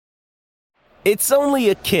It's only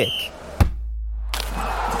a kick,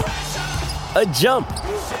 a jump,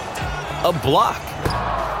 a block.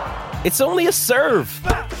 It's only a serve.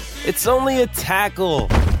 It's only a tackle,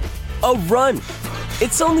 a run.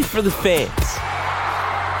 It's only for the fans.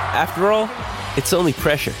 After all, it's only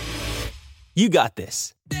pressure. You got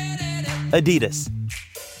this. Adidas.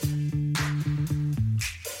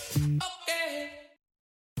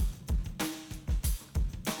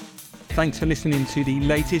 Thanks for listening to the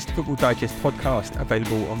latest Football Digest podcast,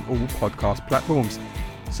 available on all podcast platforms.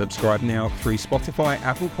 Subscribe now through Spotify,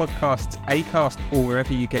 Apple Podcasts, Acast, or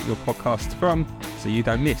wherever you get your podcasts from, so you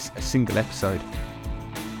don't miss a single episode.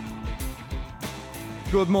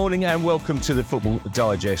 Good morning and welcome to the Football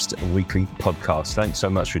Digest weekly podcast. Thanks so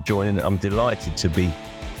much for joining. I'm delighted to be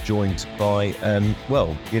joined by,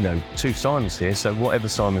 two Simons here. So whatever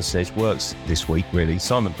Simon says works this week, really.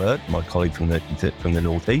 Simon Bird, my colleague from the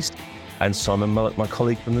Northeast, and Simon Mullock, my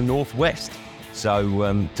colleague from the Northwest.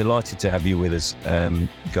 So delighted to have you with us,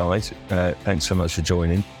 guys. Thanks so much for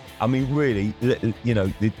joining. I mean, really,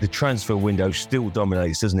 the transfer window still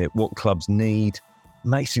dominates, doesn't it? What clubs need.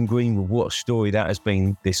 Mason Greenwood, what a story that has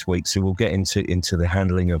been this week. So we'll get into the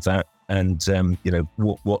handling of that and,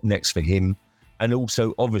 what next for him. And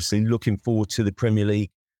also, obviously, looking forward to the Premier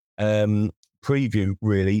League preview,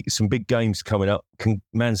 really. Some big games coming up. Can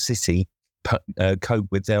Man City cope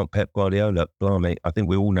without Pep Guardiola? Blimey, I think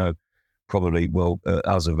we all know probably,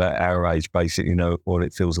 us of our age basically know what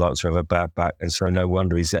it feels like to have a bad back. And so no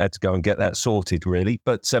wonder he's had to go and get that sorted, really.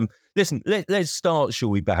 But listen, let's start, shall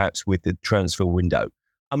we, perhaps, with the transfer window.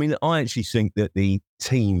 I mean, I actually think that the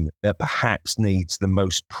team that perhaps needs the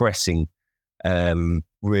most pressing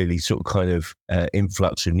really sort of kind of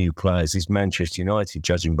influx of new players is Manchester United,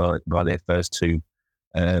 judging by their first two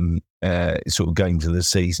sort of games of the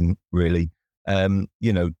season, really. Simon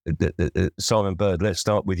Bird, let's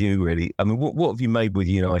start with you, really. I mean, what have you made with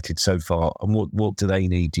United so far, and what do they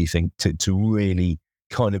need, do you think, to really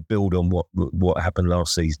kind of build on what happened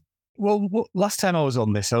last season? Well, last time I was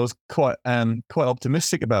on this, I was quite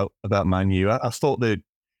optimistic about Man U. I thought that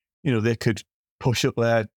they could push up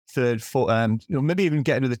their third foot, maybe even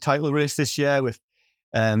get into the title race this year with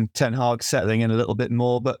Ten Hag settling in a little bit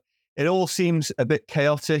more. But it all seems a bit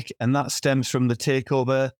chaotic, and that stems from the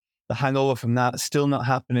takeover. The hangover from that still not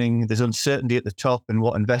happening. There's uncertainty at the top and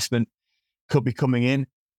what investment could be coming in,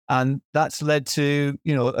 and that's led to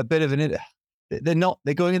a bit of an.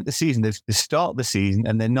 They're going into the season. They start the season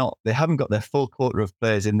and they haven't got their full quota of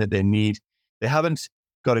players in that they need. They haven't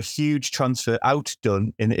got a huge transfer out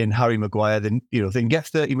done in Harry Maguire. Then they can get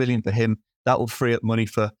 30 million for him. That will free up money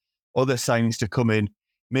for other signings to come in.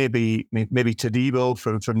 Maybe Todibo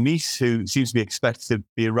from Nice, who seems to be expected to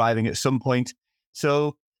be arriving at some point.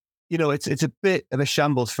 So it's a bit of a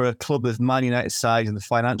shambles for a club of Man United's size and the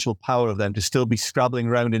financial power of them to still be scrabbling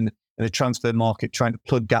around in the transfer market, trying to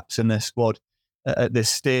plug gaps in their squad at this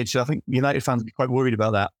stage. So I think United fans will be quite worried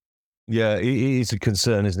about that. Yeah, it is a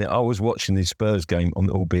concern, isn't it? I was watching the Spurs game,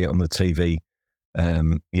 albeit on the TV,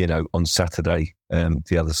 on Saturday,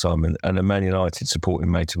 the other Simon, and a Man United supporting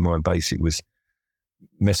mate of mine basically was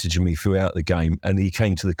messaging me throughout the game, and he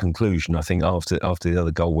came to the conclusion, I think, after the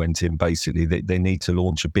other goal went in, basically, that they need to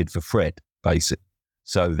launch a bid for Fred, basically.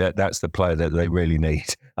 So that's the player that they really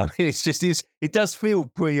need. I mean, it does feel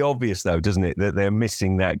pretty obvious, though, doesn't it, that they're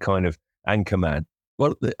missing that kind of anchor man.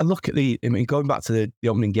 Well, look at going back to the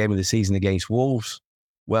opening game of the season against Wolves.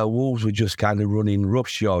 Well, Wolves were just kind of running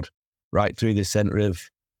roughshod right through the centre of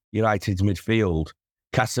United's midfield.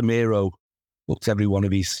 Casemiro looked every one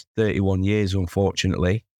of his 31 years,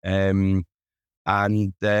 unfortunately. One of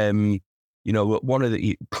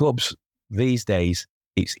the clubs these days,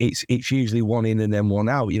 it's usually one in and then one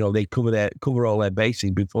out. They cover all their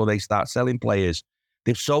bases before they start selling players.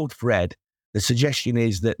 They've sold Fred. The suggestion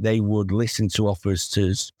is that they would listen to offers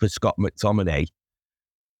for Scott McTominay.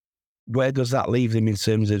 Where does that leave them in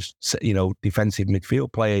terms of, defensive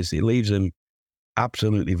midfield players? It leaves them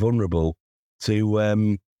absolutely vulnerable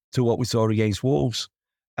to what we saw against Wolves.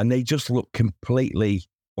 And they just look completely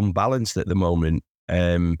unbalanced at the moment.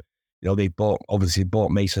 They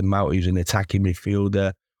bought Mason Mount, who's an attacking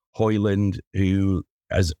midfielder, Højlund, who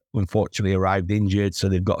has unfortunately arrived injured. So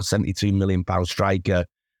they've got a £72 million striker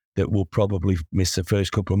that will probably miss the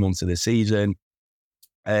first couple of months of the season.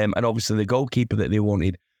 And obviously the goalkeeper that they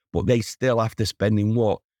wanted, but they still, after spending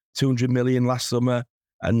 200 million last summer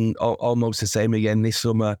and almost the same again this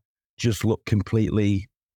summer, just look completely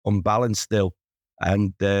unbalanced still.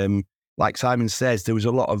 And like Simon says, there was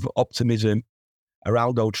a lot of optimism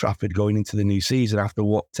around Old Trafford going into the new season after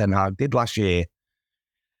what Ten Hag did last year.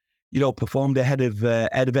 performed ahead of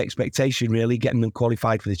expectation, really, getting them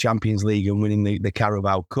qualified for the Champions League and winning the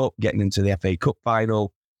Carabao Cup, getting them to the FA Cup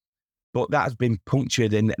final. But that has been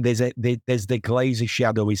punctured, and there's the Glazer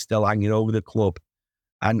shadow is still hanging over the club.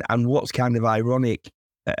 And what's kind of ironic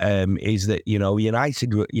is that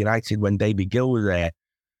United when David Gill was there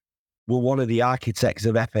were one of the architects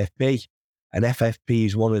of FFP, and FFP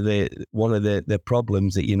is one of the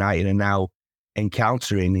problems that United are now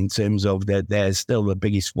encountering in terms of they're still the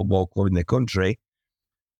biggest football club in the country,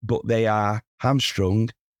 but they are hamstrung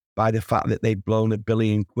by the fact that they've blown £1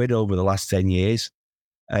 billion over the last 10 years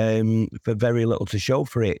for very little to show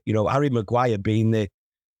for it. Harry Maguire being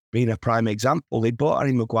a prime example. They bought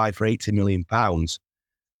Harry Maguire for £80 million,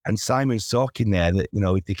 and Simon's talking there that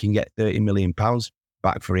if they can get £30 million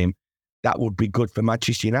back for him, that would be good for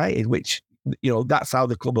Manchester United, which that's how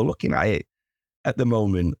the club are looking at it at the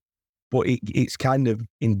moment. But it's kind of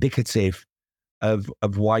indicative of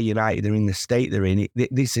why United are in the state they're in.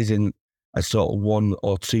 This isn't a sort of 1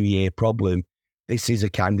 or 2 year problem. This is a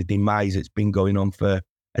kind of demise that's been going on for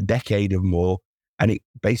a decade or more, and it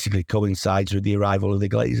basically coincides with the arrival of the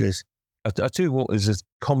Glazers. I tell you what, there's a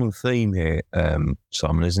common theme here,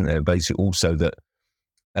 Simon, isn't there? Basically, also that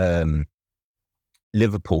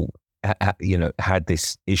Liverpool, had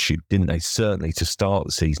this issue, didn't they? Certainly to start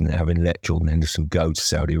the season, having let Jordan Henderson go to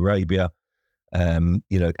Saudi Arabia.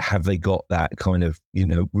 Have they got that kind of,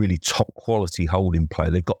 really top quality holding player?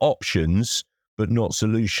 They've got options, but not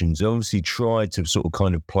solutions. They obviously tried to sort of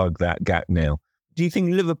kind of plug that gap now. Do you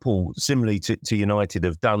think Liverpool, similarly to United,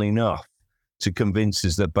 have done enough to convince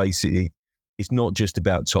us that basically it's not just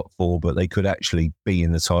about top four, but they could actually be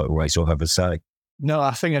in the title race or have a say? No,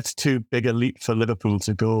 I think it's too big a leap for Liverpool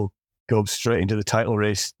to go straight into the title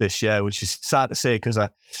race this year, which is sad to say because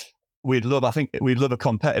we'd love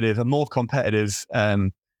a more competitive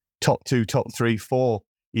top 2, top 3, 4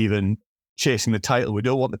 even chasing the title. We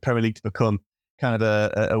don't want the Premier League to become kind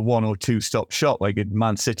of a 1 or 2 stop shop like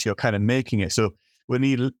Man City are kind of making it. So we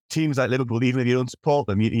need teams like Liverpool, even if you don't support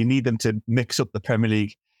them, you need them to mix up the Premier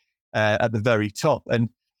League at the very top. And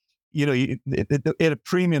a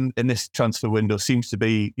premium in this transfer window seems to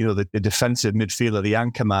be the defensive midfielder, the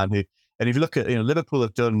anchor man. And if you look at Liverpool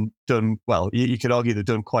have done well. You could argue they've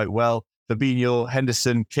done quite well. Fabinho,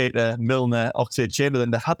 Henderson, Keita, Milner,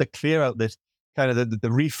 Oxlade-Chamberlain, they've had to clear out this kind of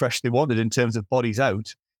the refresh they wanted in terms of bodies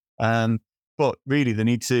out. But really, they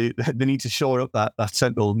need to shore up that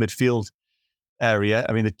central midfield area.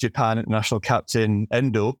 I mean, the Japan international captain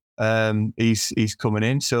Endo, he's coming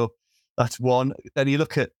in, so that's one. Then you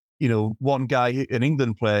look at one guy, an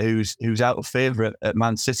England player who's out of favour at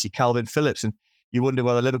Man City, Calvin Phillips, and you wonder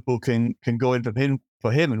whether Liverpool can go in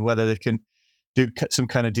for him, and whether they can do some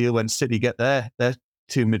kind of deal when City get their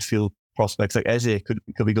 2 midfield prospects like Eze could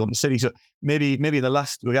be going to City. So maybe we're going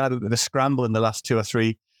to have a scramble in the last 2 or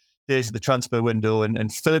 3 days of the transfer window,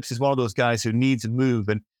 and Phillips is one of those guys who needs a move,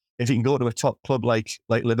 and if he can go to a top club like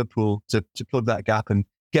Liverpool to plug that gap and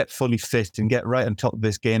get fully fit and get right on top of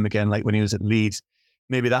this game again, like when he was at Leeds,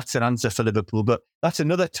 maybe that's an answer for Liverpool. But that's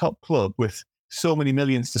another top club with so many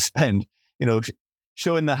millions to spend,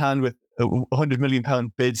 showing their hand with £100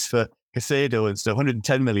 million bids for Caicedo and stuff,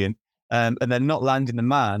 110 million, and then not landing the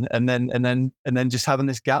man, and then just having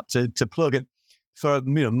this gap to plug it for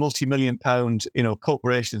multi-million pound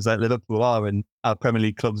corporations like Liverpool are and our Premier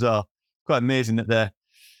League clubs are. Quite amazing that they're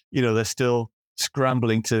still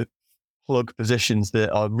scrambling to plug positions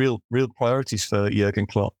that are real priorities for Jurgen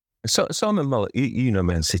Klopp. So Simon Mullet, you know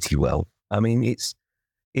Man City well. I mean,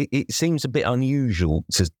 it seems a bit unusual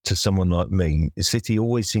to someone like me. City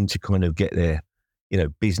always seem to kind of get their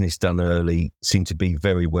business done early, seem to be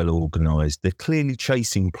very well organised. They're clearly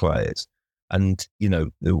chasing players. And,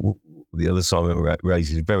 the other side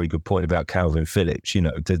raises a very good point about Calvin Phillips.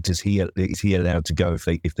 Is he allowed to go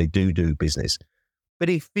if they do business? But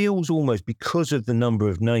it feels almost, because of the number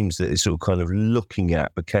of names that it's sort of kind of looking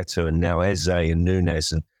at, Paqueta and now Eze and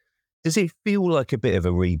Nunes, and does it feel like a bit of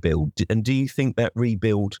a rebuild? And do you think that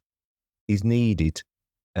rebuild is needed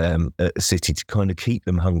at City to kind of keep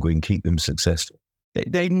them hungry and keep them successful?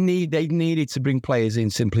 They needed to bring players in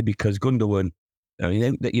simply because Gundogan. I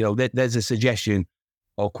mean, there's a suggestion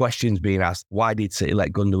or questions being asked. Why did City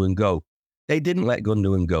let Gundogan go? They didn't let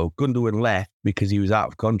Gundogan go. Gundogan left because he was out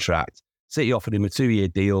of contract. City offered him a 2-year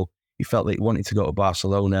deal. He felt that he wanted to go to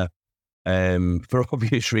Barcelona for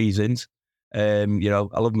obvious reasons. I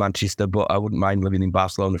love Manchester, but I wouldn't mind living in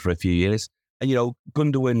Barcelona for a few years. And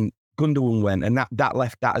Gundogan went, and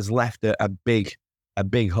that has left a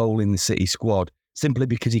big hole in the City squad simply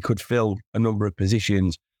because he could fill a number of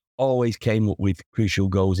positions. Always came up with crucial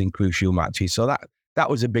goals in crucial matches. So that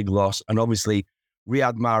was a big loss. And obviously,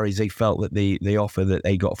 Riyad Mahrez, they felt that the offer that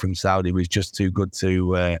they got from Saudi was just too good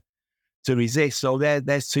to resist. So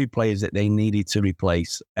there's two players that they needed to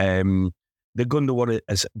replace. The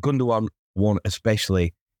Gundogan one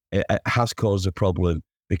especially has caused a problem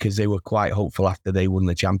because they were quite hopeful after they won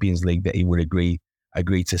the Champions League that he would agree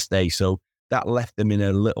to stay. So that left them in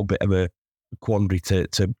a little bit of a quandary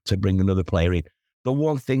to bring another player in. The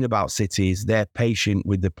one thing about City is they're patient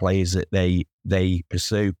with the players that they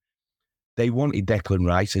pursue. They wanted Declan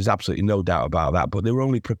Rice, there's absolutely no doubt about that, but they were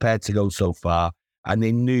only prepared to go so far, and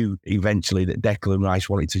they knew eventually that Declan Rice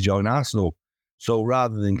wanted to join Arsenal. So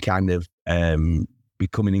rather than kind of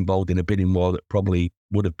becoming involved in a bidding war that probably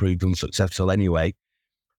would have proved unsuccessful anyway,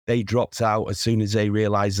 they dropped out as soon as they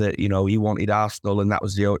realised that, you know, he wanted Arsenal and that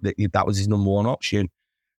was his number one option.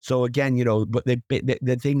 So again, you know, but the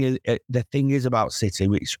thing is about City,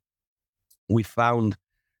 which we found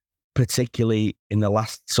particularly in the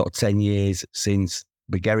last sort of 10 years since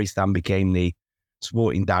Begiristan became the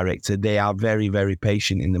sporting director, they are very, very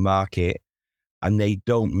patient in the market and they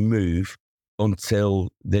don't move until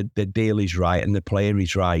the deal is right and the player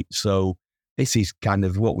is right. So this is kind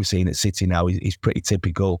of what we're seeing at City now is pretty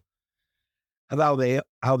typical of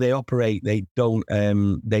how they operate. They don't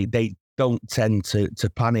tend to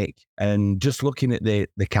panic. And just looking at the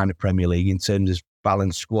kind of Premier League in terms of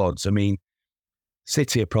balanced squads, I mean,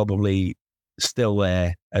 City are probably still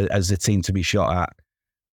there as a team to be shot at.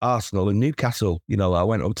 Arsenal and Newcastle, you know, I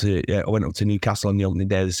went up to Newcastle on the opening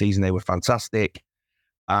day of the season. They were fantastic,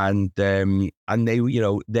 and they, you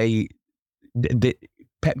know,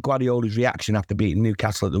 Pep Guardiola's reaction after beating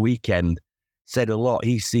Newcastle at the weekend said a lot.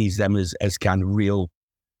 He sees them as kind of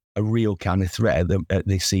a real kind of threat at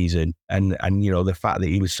this season, and you know, the fact that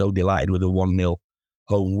he was so delighted with a 1-0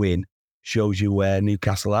 home win shows you where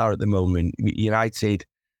Newcastle are at the moment. United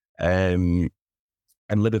and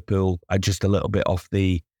Liverpool are just a little bit off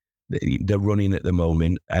the running at the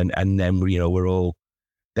moment, and then, you know, we're all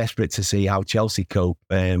desperate to see how Chelsea cope.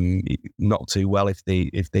 Not too well if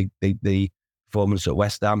the performance at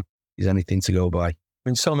West Ham is anything to go by.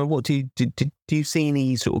 And Simon, what do you see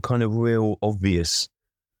any sort of kind of real obvious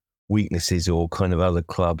weaknesses or kind of other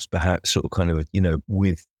clubs perhaps sort of kind of, you know,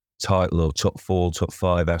 with title or top 4, top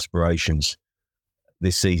 5 aspirations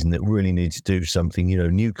this season that really need to do something? You know,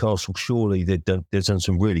 Newcastle, surely they've done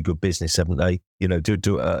some really good business, haven't they? You know,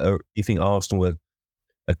 you think Arsenal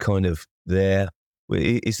are kind of there?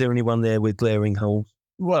 Is there anyone there with glaring holes?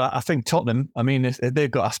 Well, I think Tottenham, I mean, if they've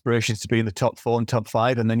got aspirations to be in the top 4 and top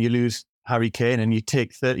 5, and then you lose Harry Kane and you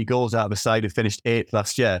take 30 goals out of a side who finished 8th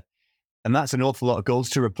last year, and that's an awful lot of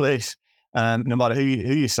goals to replace, no matter who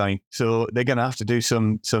you sign. So they're going to have to do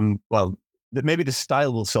some. Well, maybe the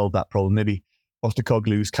style will solve that problem. Maybe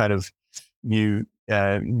Postecoglou's kind of new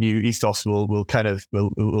ethos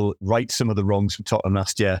will right some of the wrongs from Tottenham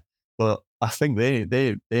last year. But I think they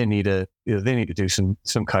need to do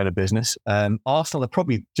some kind of business. Arsenal are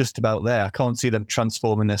probably just about there. I can't see them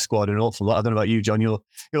transforming their squad an awful lot. I don't know about you, John. You're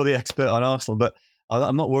the expert on Arsenal, but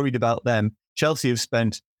I'm not worried about them. Chelsea have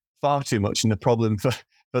spent far too much, and the problem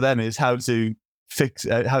for them is how to fit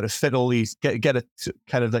all these, get a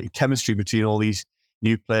kind of like chemistry between all these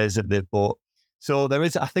new players that they've bought. So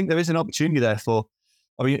I think there is an opportunity there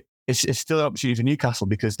it's still an opportunity for Newcastle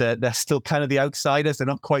because they're still kind of the outsiders. They're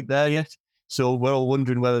not quite there yet. So we're all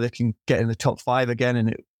wondering whether they can get in the top 5 again,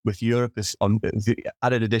 and with Europe is on the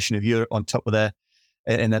added addition of Europe on top of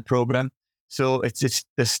in their program. So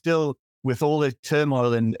they're still, with all the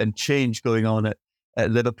turmoil and change going on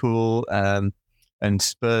at Liverpool and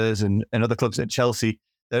Spurs and other clubs at Chelsea,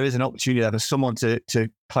 there is an opportunity there for someone to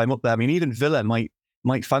climb up there. I mean, even Villa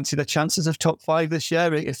might fancy their chances of top 5 this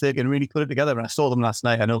year if they can really put it together. And I saw them last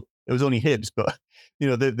night. I know it was only Hibs, but you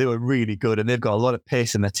know, they were really good, and they've got a lot of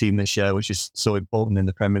pace in their team this year, which is so important in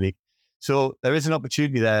the Premier League. So there is an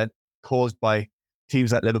opportunity there caused by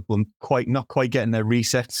teams like Liverpool not quite getting their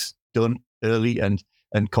resets done early and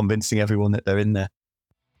convincing everyone that they're in there.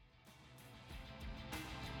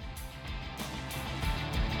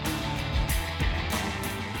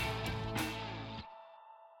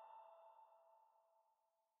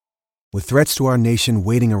 With threats to our nation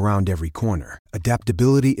waiting around every corner,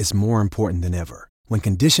 adaptability is more important than ever. When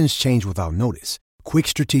conditions change without notice, quick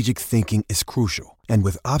strategic thinking is crucial. And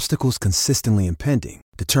with obstacles consistently impending,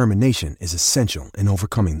 determination is essential in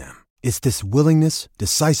overcoming them. It's this willingness,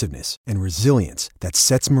 decisiveness, and resilience that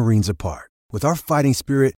sets Marines apart. With our fighting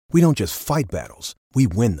spirit, we don't just fight battles, we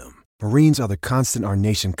win them. Marines are the constant our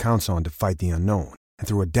nation counts on to fight the unknown. And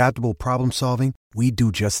through adaptable problem solving, we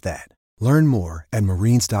do just that. Learn more at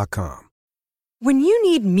marines.com. When you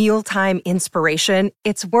need mealtime inspiration,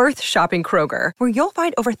 it's worth shopping Kroger, where you'll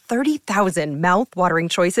find over 30,000 mouth-watering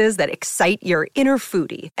choices that excite your inner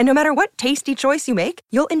foodie. And no matter what tasty choice you make,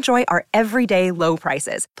 you'll enjoy our everyday low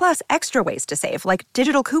prices, plus extra ways to save, like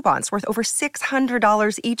digital coupons worth over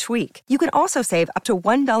 $600 each week. You can also save up to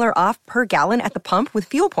 $1 off per gallon at the pump with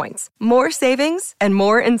fuel points. More savings and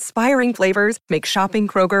more inspiring flavors make shopping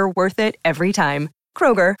Kroger worth it every time.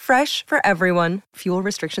 Kroger, fresh for everyone. Fuel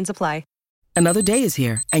restrictions apply. Another day is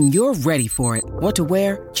here, and you're ready for it. What to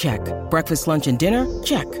wear? Check. Breakfast, lunch, and dinner?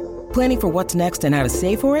 Check. Planning for what's next and how to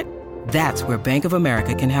save for it? That's where Bank of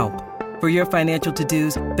America can help. For your financial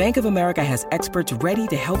to-dos, Bank of America has experts ready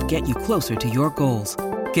to help get you closer to your goals.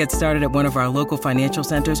 Get started at one of our local financial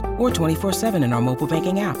centers or 24/7 in our mobile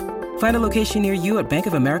banking app. Find a location near you at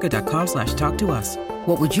bankofamerica.com/talktous.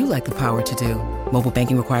 What would you like the power to do? Mobile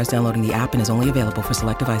banking requires downloading the app and is only available for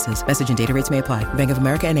select devices. Message and data rates may apply. Bank of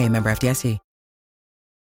America N.A., member FDIC.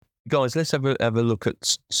 Guys, let's have a look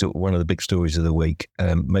at sort of one of the big stories of the week.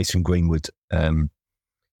 Mason Greenwood,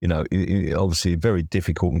 obviously a very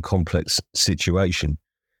difficult and complex situation,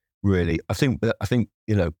 really. I think,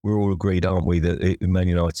 we're all agreed, aren't we, that Man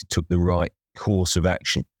United took the right course of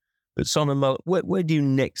action. But Simon, where do you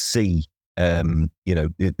next see,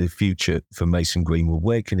 the future for Mason Greenwood?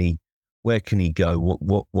 Where can he go?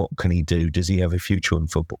 What can he do? Does he have a future in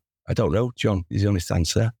football? I don't know, John, is the honest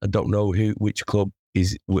answer. I don't know which club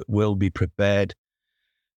will be prepared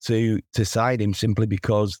to sign him, simply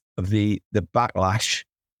because of the backlash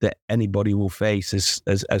that anybody will face as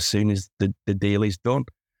soon as the deal is done.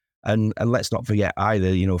 And let's not forget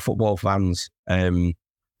either, football fans are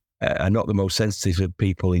not the most sensitive of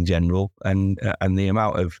people in general, and the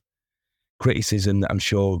amount of criticism that I'm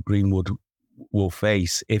sure Greenwood will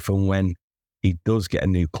face if and when he does get a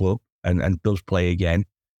new club and does play again,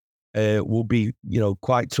 will be,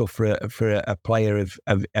 quite tough for a player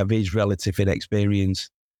of his relative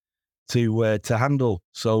inexperience to handle.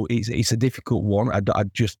 So it's a difficult one. I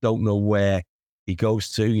just don't know where he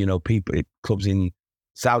goes to. Clubs in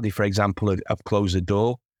Saudi, for example, have closed the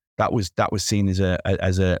door. That was seen as a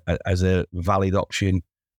valid option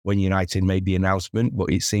when United made the announcement,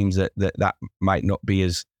 but it seems that might not be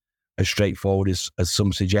as straightforward as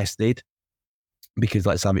some suggested, because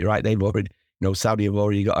let's have it right, they've already, Saudi have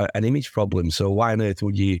already got an image problem. So why on earth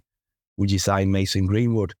would you sign Mason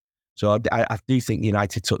Greenwood? So I do think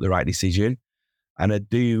United took the right decision, and I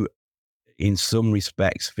do, in some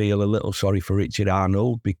respects, feel a little sorry for Richard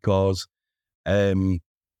Arnold, because he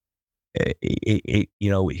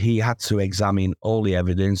had to examine all the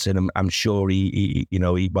evidence, and I'm sure he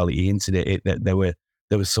hinted at it, that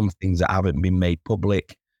there were some things that haven't been made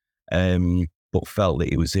public, but felt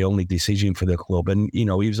that it was the only decision for the club. And he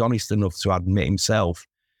was honest enough to admit himself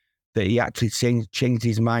that he actually changed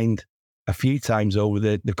his mind a few times over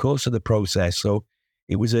the course of the process. So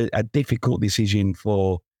it was a difficult decision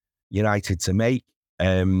for United to make,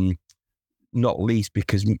 not least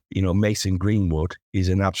because Mason Greenwood is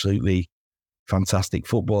an absolutely fantastic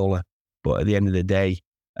footballer. But at the end of the day,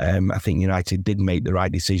 I think United did make the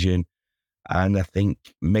right decision. And I think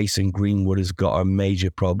Mason Greenwood has got a major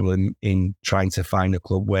problem in trying to find a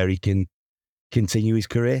club where he can continue his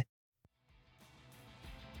career.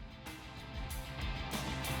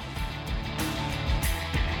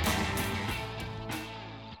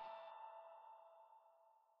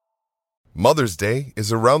 Mother's Day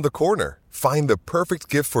is around the corner. Find the perfect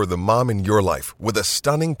gift for the mom in your life with a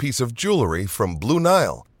stunning piece of jewelry from Blue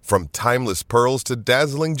Nile. From timeless pearls to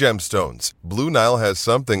dazzling gemstones, Blue Nile has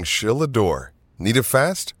something she'll adore. Need it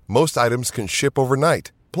fast? Most items can ship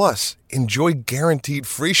overnight. Plus, enjoy guaranteed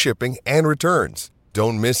free shipping and returns.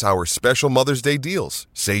 Don't miss our special Mother's Day deals.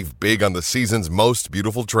 Save big on the season's most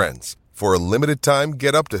beautiful trends. For a limited time,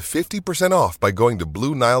 get up to 50% off by going to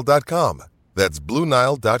BlueNile.com. That's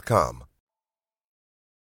BlueNile.com.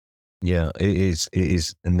 Yeah, it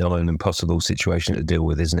is not an impossible situation to deal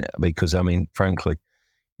with, isn't it? Because, frankly,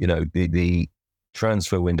 the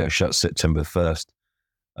transfer window shuts September 1st.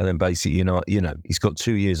 And then basically, he's got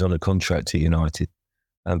 2 years on a contract at United.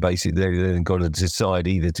 And basically, they've then got to decide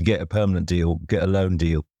either to get a permanent deal, get a loan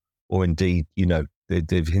deal, or indeed,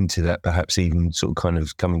 they've hinted at perhaps even sort of kind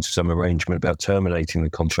of coming to some arrangement about terminating the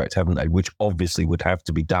contract, haven't they? Which obviously would have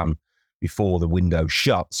to be done before the window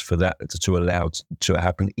shuts for that to allow to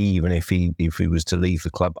happen, even if he was to leave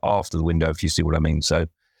the club after the window, if you see what I mean. So,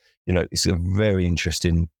 it's a very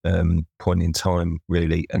interesting point in time,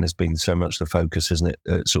 really, and there's been so much the focus, hasn't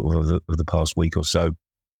it, sort of the past week or so.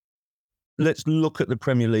 Let's look at the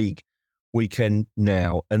Premier League weekend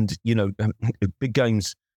now, and big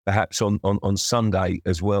games perhaps on Sunday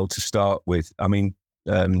as well to start with.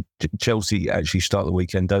 Chelsea actually start the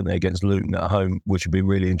weekend, don't they, against Luton at home, which would be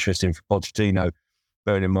really interesting for Pochettino,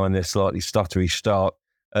 bearing in mind their slightly stuttery start.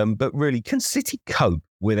 But really, can City cope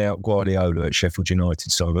without Guardiola at Sheffield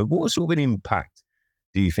United, Simon? What sort of an impact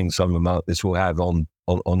do you think, Simon, this will have on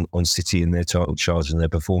City and their title charge and their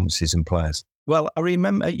performances and players? Well, I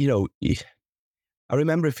remember, a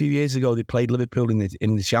few years ago they played Liverpool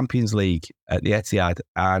in the Champions League at the Etihad,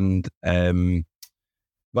 and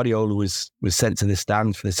Guardiola was sent to the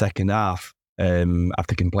stand for the second half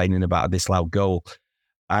after complaining about a disallowed goal,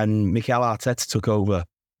 and Mikel Arteta took over,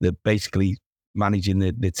 basically managing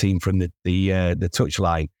the team from the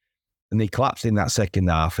touchline, and they collapsed in that second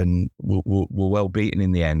half and were well beaten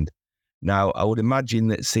in the end. Now, I would imagine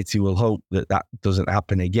that City will hope that doesn't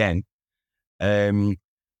happen again.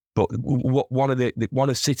 But one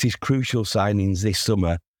of City's crucial signings this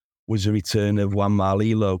summer was the return of Juan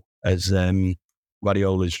Marlilo as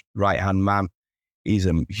Guardiola's right-hand man. He's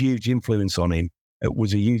a huge influence on him. It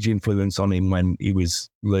was a huge influence on him when he was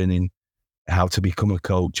learning how to become a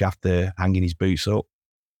coach after hanging his boots up.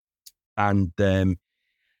 And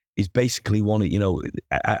he's basically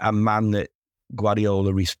a man that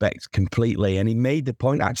Guardiola respects completely. And he made the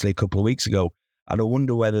point actually a couple of weeks ago, and I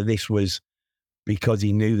wonder whether this was because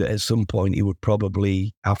he knew that at some point he would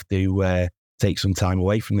probably have to take some time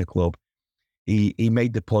away from the club. He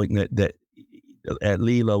made the point that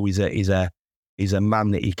Lilo is a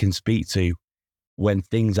man that he can speak to when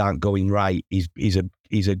things aren't going right.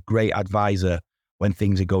 He's a great advisor when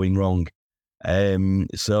things are going wrong.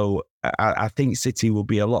 So I think City will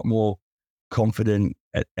be a lot more confident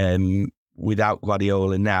without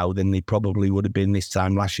Guardiola now than they probably would have been this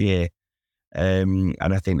time last year. And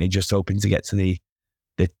I think they're just hoping to get to the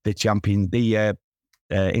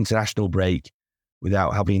international break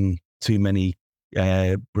without having too many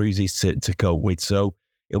bruises to cope with. So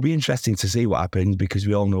it'll be interesting to see what happens, because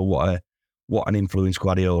we all know what an influence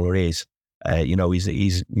Guardiola is.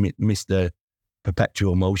 He's Mr.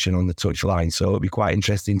 Perpetual motion on the touchline. So it'll be quite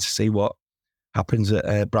interesting to see what happens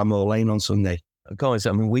at Bramall Lane on Sunday. Guys,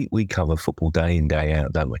 I mean, we cover football day in, day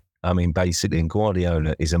out, don't we? I mean, basically, and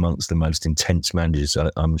Guardiola is amongst the most intense managers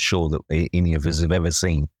I'm sure that any of us have ever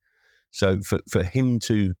seen. So for him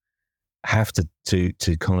to have to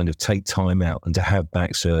kind of take time out and to have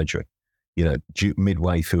back surgery,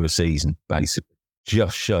 midway through a season, basically,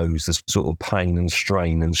 just shows the sort of pain and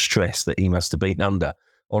strain and stress that he must have been under.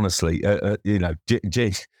 Honestly,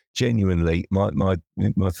 genuinely, my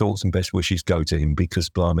thoughts and best wishes go to him, because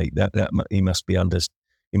blimey, that he must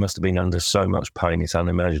have been under so much pain, it's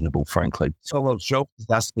unimaginable, frankly. So well,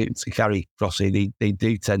 that's to carry, Frosty. They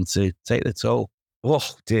do tend to take the toll. Oh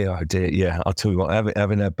dear, yeah. I'll tell you what,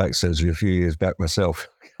 having had back surgery a few years back myself,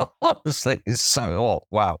 honestly, it's so hot.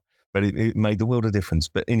 Wow. But it made the world of difference.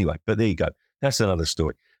 But anyway, there you go. That's another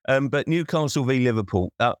story. But Newcastle v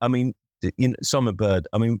Liverpool, Simon Bird,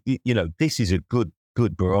 this is a good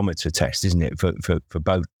barometer test, isn't it, for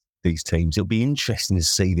both these teams? It'll be interesting to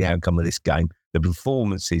see the outcome of this game, the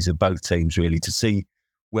performances of both teams, really, to see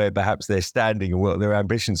where perhaps they're standing and what their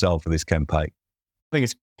ambitions are for this campaign. I think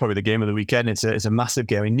it's probably the game of the weekend. It's a massive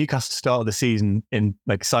game. I mean, Newcastle started the season in,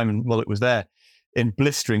 like Simon Mullet was there, in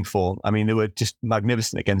blistering form. I mean, they were just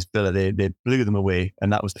magnificent against Villa. They blew them away,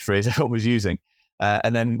 and that was the phrase everyone was using.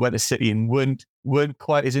 And then went to City and weren't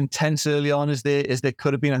quite as intense early on as they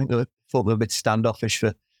could have been. I think they thought they were a bit standoffish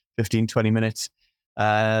for 15, 20 minutes,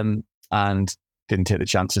 and didn't take the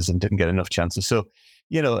chances and didn't get enough chances. So,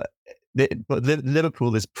 but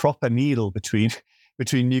Liverpool, there's proper needle between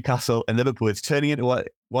Newcastle and Liverpool. It's turning into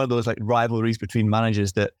one of those like rivalries between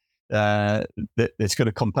managers that it's going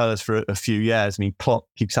to compel us for a few years. I mean, Klopp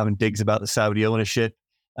keeps having digs about the Saudi ownership.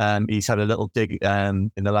 He's had a little dig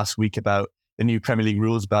in the last week about the new Premier League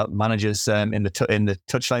rules about managers in the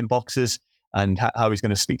touchline boxes, and how he's going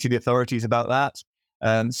to speak to the authorities about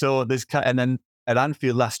that. So there's, and then at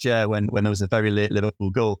Anfield last year when there was a very late Liverpool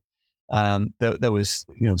goal, there was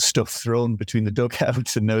stuff thrown between the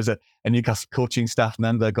dugouts, and there was a Newcastle coaching staff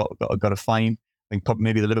member got a fine. I think probably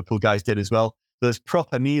maybe the Liverpool guys did as well. There's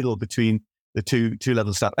proper needle between the two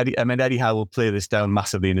level staff. Eddie Howe will play this down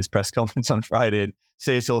massively in his press conference on Friday and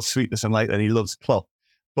say it's all sweetness and light and he loves Klopp.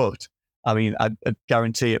 But I mean, I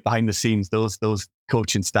guarantee it, behind the scenes, those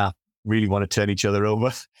coaching staff really want to turn each other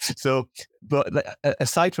over. So, but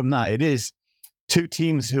aside from that, it is two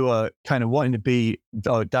teams who are kind of wanting to be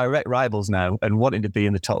direct rivals now and wanting to be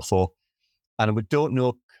in the top four. And we don't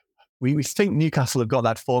know, we think Newcastle have got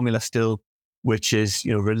that formula still, which is,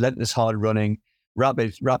 relentless hard running,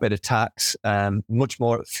 rapid attacks, loads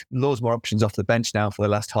more options off the bench now for the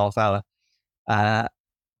last half hour.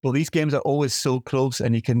 But these games are always so close,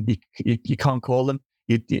 and you can't call them.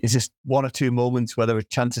 it's just one or two moments, whether a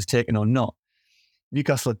chance is taken or not.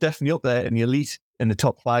 Newcastle are definitely up there in the elite, in the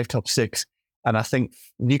top 5, top 6. And I think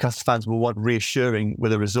Newcastle fans will want reassuring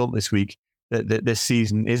with a result this week that this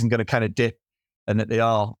season isn't going to kind of dip and that they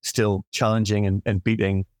are still challenging and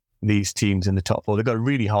beating these teams in the top 4. They've got a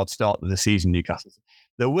really hard start to the season, Newcastle.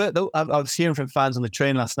 I was hearing from fans on the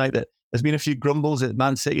train last night that there's been a few grumbles at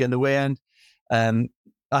Man City on the way end.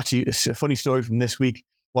 Actually, it's a funny story from this week.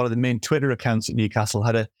 One of the main Twitter accounts at Newcastle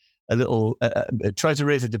had a little, tried to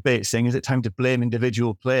raise a debate saying, is it time to blame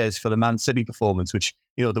individual players for the Man City performance? Which,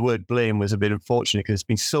 the word blame was a bit unfortunate because it's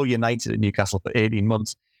been so united at Newcastle for 18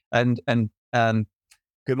 months. And Bruno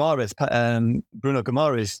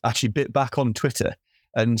Guimaraes actually bit back on Twitter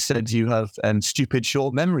and said, you have stupid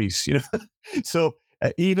short memories, So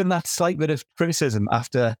even that slight bit of criticism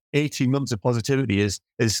after 18 months of positivity is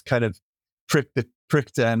kind of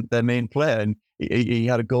pricked their main player, and he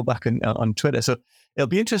had to go back on Twitter. So it'll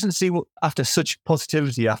be interesting to see after such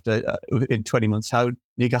positivity in 20 months, how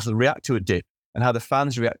Newcastle react to a dip and how the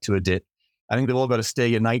fans react to a dip. I think they've all got to stay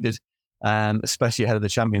united, especially ahead of the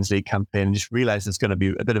Champions League campaign, and just realise it's going to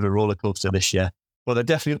be a bit of a roller coaster this year. But they're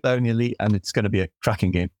definitely up there in the elite, and it's going to be a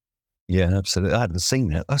cracking game. Yeah, absolutely. I hadn't seen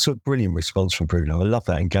that. That's a brilliant response from Bruno. I love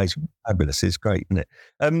that engagement. Fabulous. It's great, isn't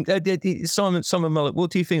it? Simon Mullet,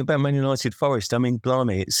 what do you think about Man United Forest? I mean,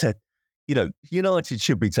 blimey, it said, United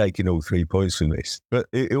should be taking all 3 points from this. But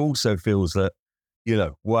it also feels that,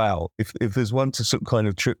 wow, if there's one to sort of kind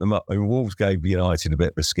of trip them up, Wolves gave United a bit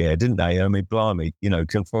of a scare, didn't they? I mean, blimey,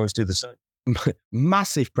 can Forest do the same?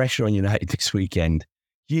 Massive pressure on United this weekend.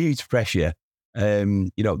 Huge pressure.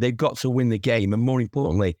 They've got to win the game, and more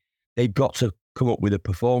importantly, they've got to come up with a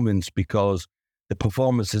performance, because the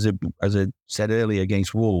performance, as I said earlier,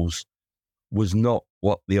 against Wolves was not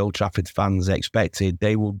what the Old Trafford fans expected.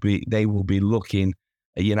 They will be looking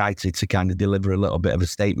at United to kind of deliver a little bit of a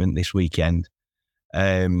statement this weekend,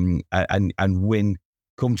 and win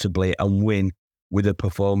comfortably and win with a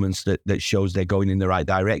performance that shows they're going in the right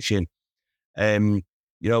direction. We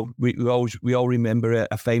all remember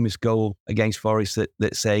a famous goal against Forest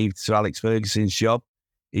that saved Sir Alex Ferguson's job.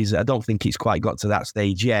 I don't think it's quite got to that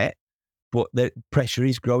stage yet, but the pressure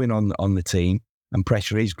is growing on the team, and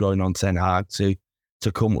pressure is growing on Ten Hag to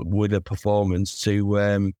come up with a performance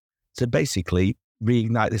to basically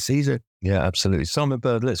reignite the season. Yeah, absolutely. Simon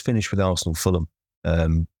Bird, let's finish with Arsenal Fulham.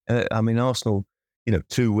 Arsenal,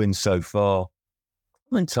 2 wins so far.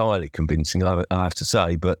 Not entirely convincing, I have to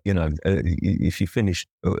say, but, if you finish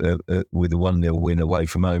with a 1-0 win away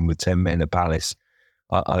from home with 10 men at Palace,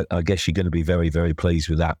 I guess you're going to be very, very pleased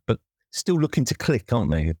with that. But still looking to click,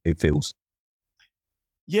 aren't they, it feels?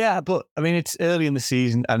 Yeah, but I mean, it's early in the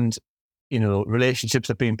season, and relationships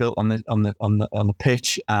are being built on the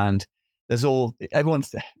pitch, and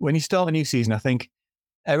when you start a new season, I think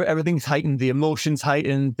everything's heightened, the emotions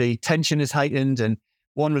heightened, the tension is heightened, and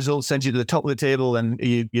one result sends you to the top of the table, and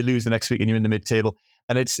you lose the next week, and you're in the mid-table,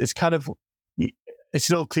 and it's kind of, it's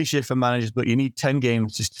an old cliche for managers, but you need 10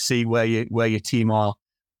 games just to see where your team are,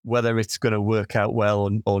 whether it's going to work out well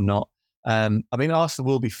or not. Arsenal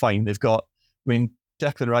will be fine.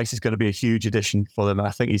 Declan Rice is going to be a huge addition for them, and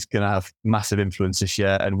I think he's going to have massive influence this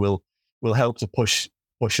year and will help to push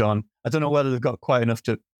on. I don't know whether they've got quite enough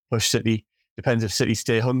to push City. Depends if City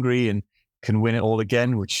stay hungry and can win it all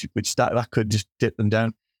again, which that could just dip them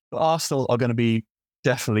down. But Arsenal are going to be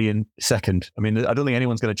definitely in second. I don't think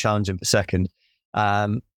anyone's going to challenge them for second.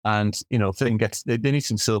 If they need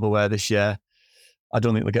some silverware this year. I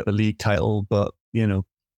don't think they'll get the league title, but I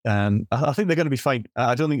think they're going to be fine.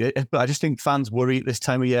 I just think fans worry at this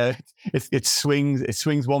time of year. It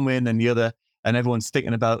swings one way and then the other, and everyone's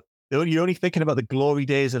thinking about, you're only thinking about the glory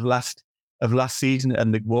days of last season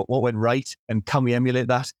and what went right, and can we emulate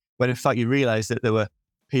that? When in fact you realise that there were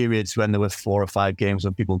periods when there were 4 or 5 games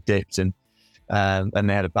when people dipped and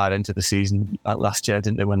they had a bad end to the season last year,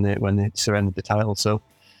 didn't they? When they surrendered the title, so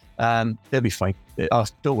they'll be fine.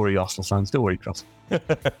 Don't worry, Arsenal fans. Don't worry, Cross. I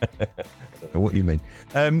don't know what you mean.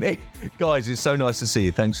 Guys, it's so nice to see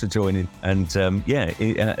you. Thanks for joining. And thanks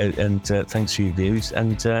for your views.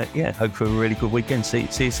 And hope for a really good weekend. See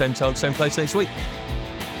you same time, same place next week.